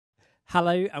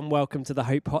Hello and welcome to the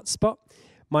Hope Hotspot.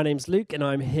 My name's Luke and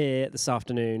I'm here this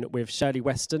afternoon with Shirley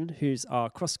Weston, who's our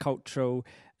cross-cultural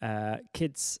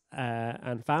kids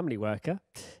and family worker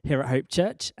here at Hope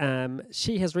Church.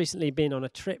 She has recently been on a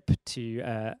trip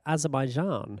to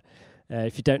Azerbaijan.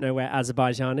 If you don't know where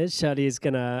Azerbaijan is, Shirley is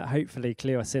going to hopefully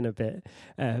clue us in a bit.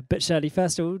 But Shirley,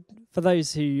 first of all, for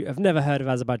those who have never heard of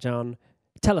Azerbaijan,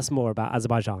 tell us more about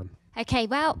Azerbaijan. Okay,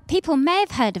 well, people may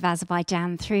have heard of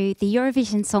Azerbaijan through the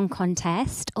Eurovision Song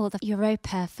Contest or the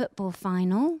Europa football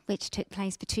final, which took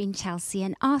place between Chelsea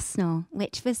and Arsenal,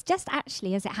 which was just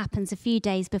actually, as it happens, a few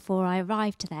days before I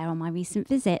arrived there on my recent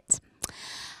visit.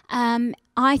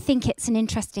 I think it's an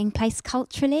interesting place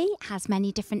culturally. It has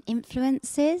many different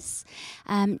influences.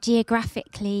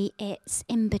 Geographically, it's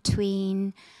in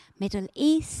between Middle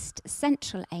East,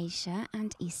 Central Asia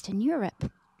and Eastern Europe.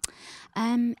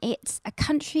 It's a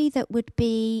country that would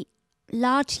be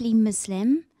largely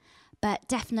Muslim, but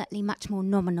definitely much more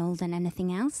nominal than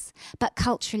anything else, but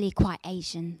culturally quite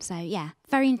Asian. So, yeah,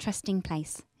 very interesting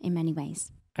place in many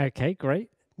ways. Okay, great.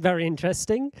 Very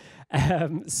interesting.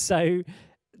 So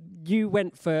you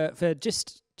went for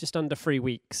just under 3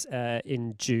 weeks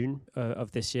in June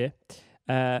of this year.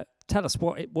 Tell us,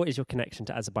 what is your connection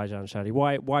to Azerbaijan, Shirley?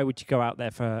 Why would you go out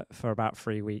there for about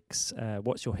 3 weeks?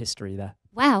 What's your history there?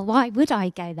 Well, why would I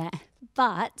go there?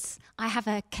 But I have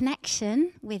a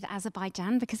connection with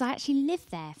Azerbaijan because I actually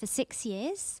lived there for 6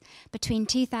 years, between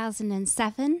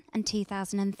 2007 and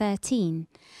 2013.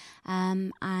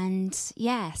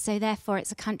 So therefore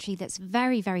it's a country that's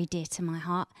very, very dear to my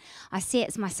heart. I see it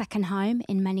as my second home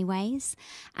in many ways,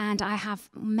 and I have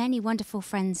many wonderful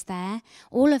friends there,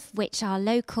 all of which are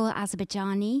local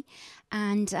Azerbaijani.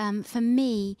 And for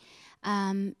me,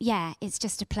 it's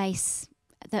just a place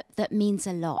that means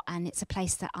a lot, and it's a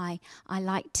place that I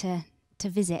like to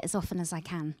visit as often as I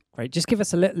can. Great. Just give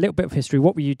us a little bit of history.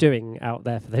 What were you doing out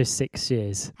there for those 6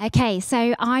 years? Okay,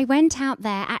 so I went out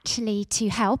there actually to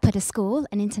help at a school,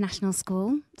 an international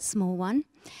school, a small one,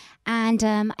 and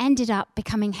ended up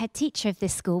becoming head teacher of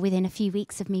this school within a few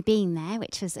weeks of me being there,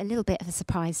 which was a little bit of a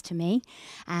surprise to me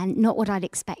and not what I'd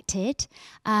expected.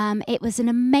 It was an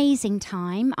amazing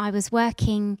time. I was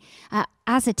working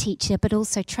as a teacher, but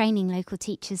also training local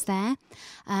teachers there.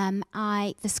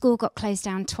 The school got closed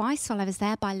down twice while I was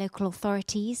there by local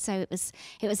authorities, so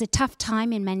it was a tough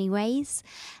time in many ways.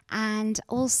 And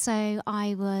also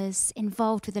I was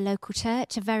involved with the local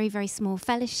church, a very, very small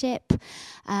fellowship,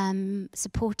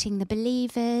 supporting the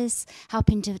believers,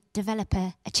 helping to develop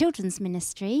a children's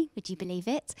ministry, would you believe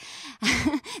it?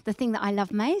 The thing that I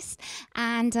love most.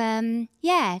 And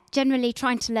generally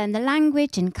trying to learn the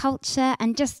language and culture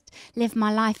and just live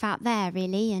my life out there,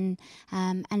 really,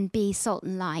 and be salt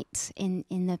and light in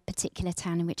the particular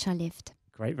town in which I lived.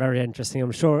 Great, very interesting.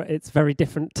 I'm sure it's very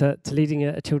different to leading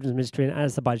a children's ministry in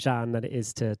Azerbaijan than it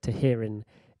is to here in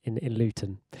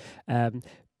Luton.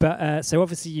 So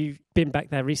obviously you've been back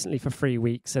there recently for 3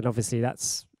 weeks, and obviously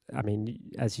that's, I mean,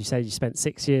 as you say, you spent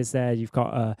 6 years there. You've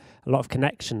got a lot of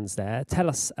connections there. Tell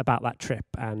us about that trip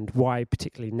and why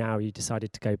particularly now you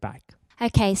decided to go back.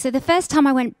 Okay, so the first time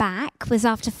I went back was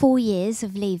after 4 years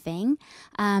of leaving.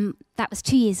 That was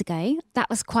 2 years ago. That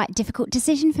was quite a difficult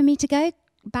decision for me to go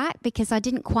back because I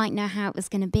didn't quite know how it was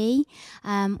going to be.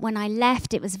 When I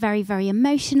left, it was very, very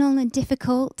emotional and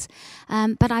difficult.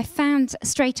 But I found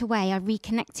straight away I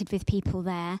reconnected with people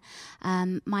there.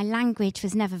 My language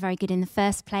was never very good in the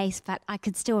first place, but I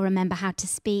could still remember how to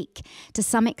speak to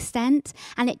some extent.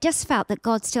 And it just felt that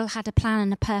God still had a plan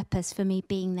and a purpose for me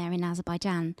being there in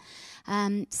Azerbaijan.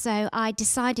 So I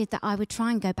decided that I would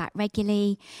try and go back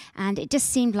regularly, and it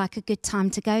just seemed like a good time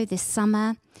to go this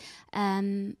summer.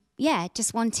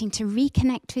 Just wanting to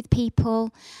reconnect with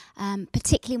people,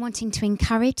 particularly wanting to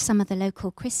encourage some of the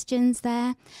local Christians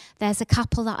there. There's a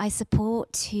couple that I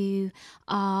support who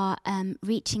are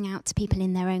reaching out to people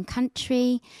in their own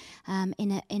country,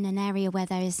 in an area where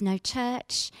there is no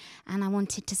church, and I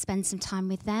wanted to spend some time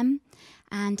with them,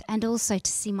 and also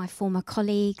to see my former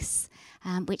colleagues,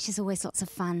 which is always lots of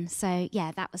fun. So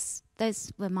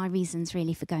those were my reasons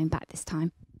really for going back this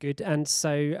time. Good. And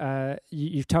so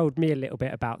you've told me a little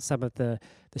bit about some of the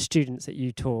students that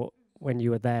you taught when you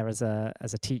were there as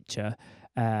a teacher.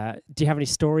 Do you have any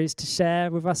stories to share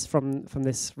with us from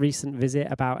this recent visit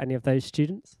about any of those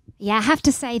students? Yeah, I have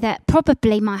to say that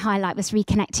probably my highlight was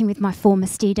reconnecting with my former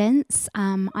students.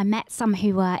 I met some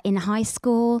who were in high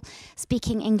school,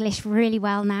 speaking English really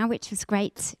well now, which was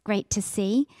great to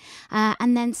see.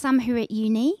 And then some who are at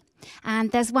uni.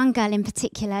 And there's one girl in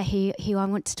particular who I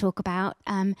want to talk about.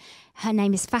 Her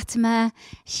name is Fatima.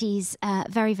 She's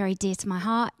very, very dear to my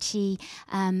heart.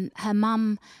 Her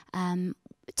mum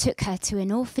took her to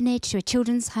an orphanage, to a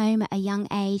children's home at a young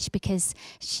age because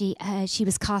she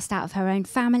was cast out of her own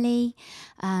family.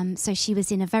 So she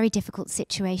was in a very difficult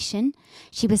situation.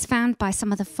 She was found by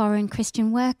some of the foreign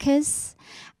Christian workers,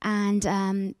 and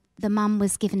the mum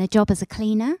was given a job as a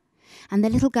cleaner. And the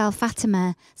little girl,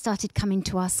 Fatima, started coming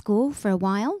to our school for a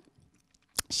while.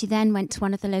 She then went to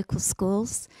one of the local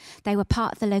schools. They were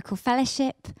part of the local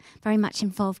fellowship, very much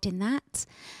involved in that.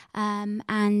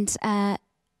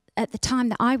 At the time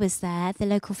that I was there, the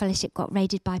local fellowship got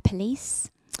raided by police.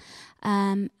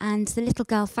 And the little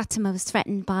girl, Fatima, was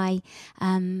threatened by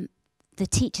the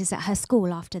teachers at her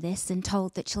school after this and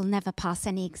told that she'll never pass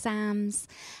any exams,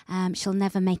 she'll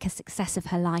never make a success of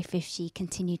her life if she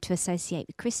continued to associate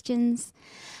with Christians.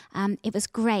 It was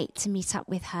great to meet up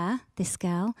with her, this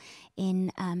girl,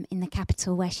 in the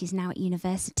capital where she's now at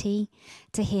university,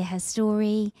 to hear her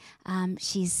story.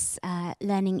 She's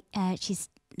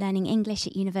learning English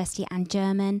at university and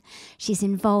German. She's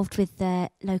involved with the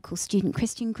local student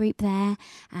Christian group there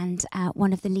and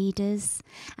one of the leaders.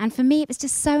 And for me, it was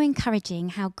just so encouraging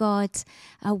how God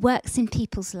works in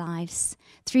people's lives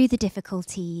through the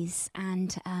difficulties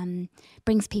and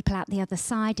brings people out the other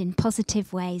side in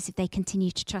positive ways if they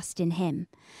continue to trust in Him.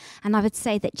 And I would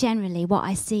say that generally what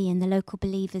I see in the local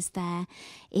believers there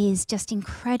is just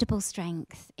incredible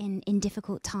strength in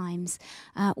difficult times.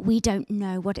 We don't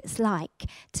know what it's like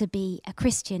to be a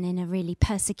Christian in a really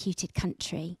persecuted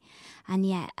country. And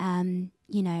yet,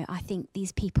 I think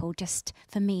these people just,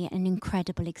 for me, an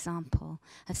incredible example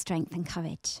of strength and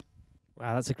courage.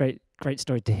 Wow, that's a great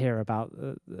story to hear about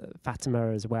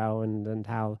Fatima as well, and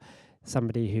how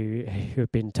somebody who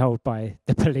had been told by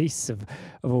the police of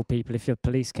all people, if the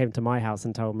police came to my house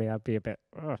and told me, I'd be a bit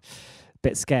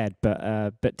scared.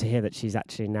 But to hear that she's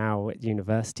actually now at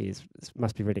university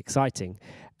must be really exciting.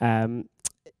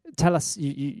 Tell us,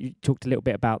 you talked a little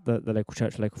bit about the local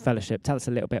church, local fellowship. Tell us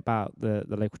a little bit about the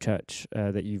local church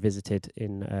that you visited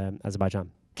in Azerbaijan.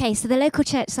 Okay, so the local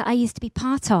church that I used to be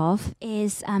part of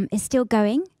is still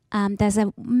going. There's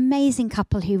an amazing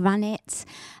couple who run it.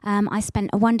 I spent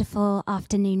a wonderful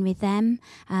afternoon with them.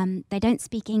 They don't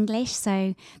speak English,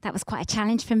 so that was quite a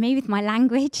challenge for me with my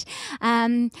language.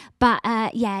 But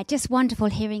just wonderful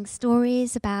hearing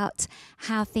stories about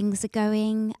how things are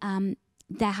going.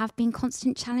 There have been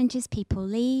constant challenges. People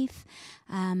leave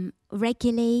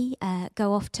regularly,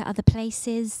 go off to other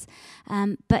places.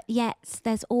 But yet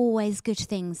there's always good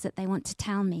things that they want to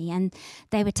tell me. And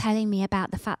they were telling me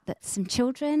about the fact that some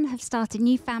children have started,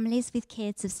 new families with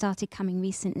kids have started coming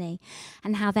recently,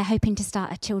 and how they're hoping to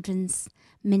start a children's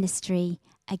ministry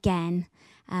again.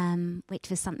 Which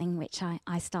was something which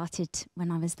I started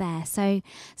when I was there. So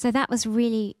that was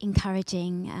really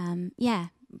encouraging.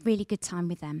 Really good time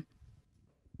with them.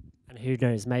 And who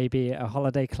knows, maybe a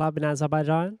holiday club in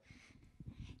Azerbaijan?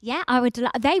 Yeah,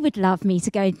 they would love me to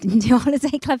go and do a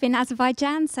holiday club in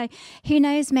Azerbaijan. So who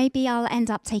knows, maybe I'll end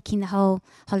up taking the whole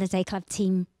holiday club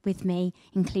team with me,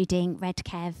 including Red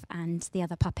Kev and the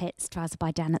other puppets, to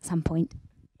Azerbaijan at some point.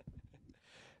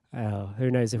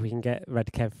 Who knows if we can get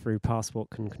Red Kev through passport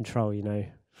control,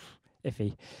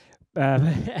 iffy.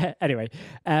 Anyway,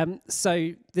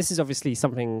 so this is obviously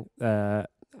something...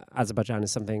 Azerbaijan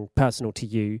is something personal to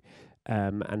you,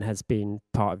 and has been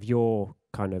part of your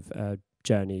kind of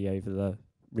journey over the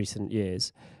recent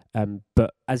years.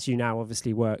 But as you now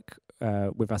obviously work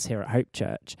with us here at Hope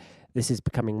Church, this is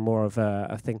becoming more of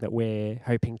a thing that we're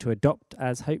hoping to adopt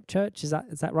as Hope Church. Is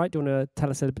that right? Do you want to tell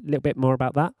us a little bit more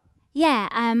about that? Yeah,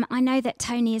 I know that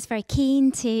Tony is very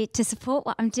keen to support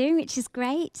what I'm doing, which is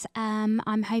great.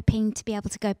 I'm hoping to be able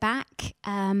to go back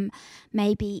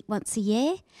maybe once a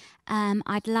year.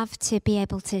 I'd love to be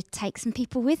able to take some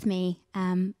people with me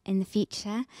in the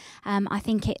future. I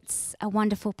think it's a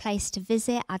wonderful place to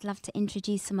visit. I'd love to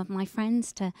introduce some of my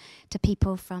friends to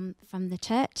people from the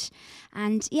church.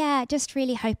 And yeah, just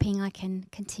really hoping I can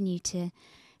continue to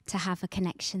have a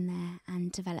connection there and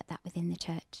develop that within the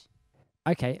church.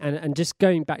 Okay, and just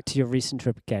going back to your recent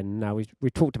trip again, now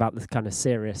we've talked about the kind of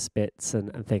serious bits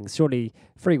and things. Surely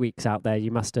 3 weeks out there,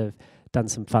 you must have done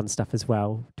some fun stuff as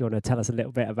well. Do you want to tell us a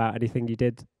little bit about anything you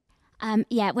did?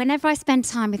 Whenever I spend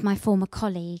time with my former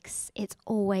colleagues, it's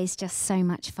always just so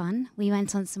much fun. We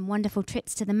went on some wonderful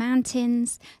trips to the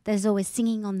mountains. There's always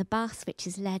singing on the bus, which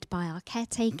is led by our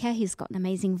caretaker, who's got an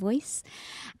amazing voice.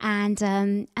 And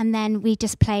then we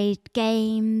just played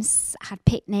games, had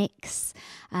picnics.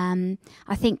 I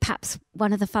think perhaps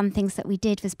one of the fun things that we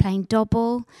did was playing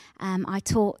Dobble.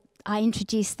 I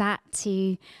introduced that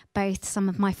to both some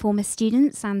of my former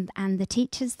students and the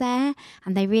teachers there,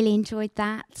 and they really enjoyed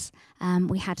that.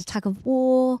 We had a tug of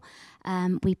war.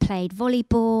 We played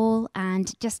volleyball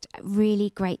and just a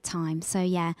really great time. So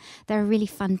yeah, they're a really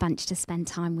fun bunch to spend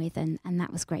time with, and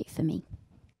that was great for me.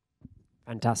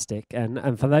 Fantastic.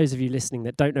 And for those of you listening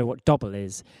that don't know what Dobble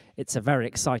is, it's a very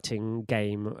exciting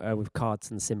game with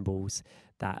cards and symbols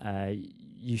that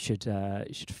you should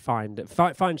find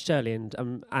Shirley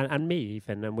and me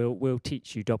even, and we'll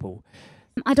teach you Dobble.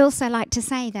 I'd also like to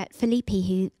say that Felipe,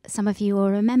 who some of you will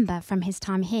remember from his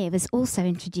time here, was also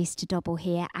introduced to Dobble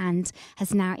here and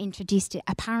has now introduced it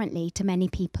apparently to many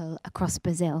people across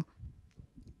Brazil.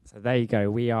 So there you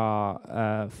go. We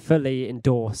are fully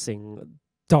endorsing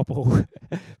Dobble,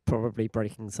 probably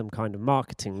breaking some kind of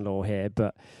marketing law here,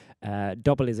 but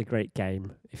Dobble is a great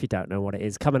game. If you don't know what it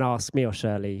is, come and ask me or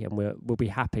Shirley, and we'll be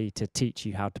happy to teach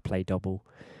you how to play Dobble.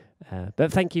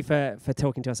 But thank you for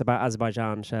talking to us about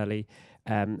Azerbaijan, Shirley,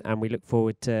 and we look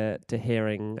forward to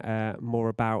hearing more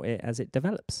about it as it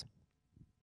develops.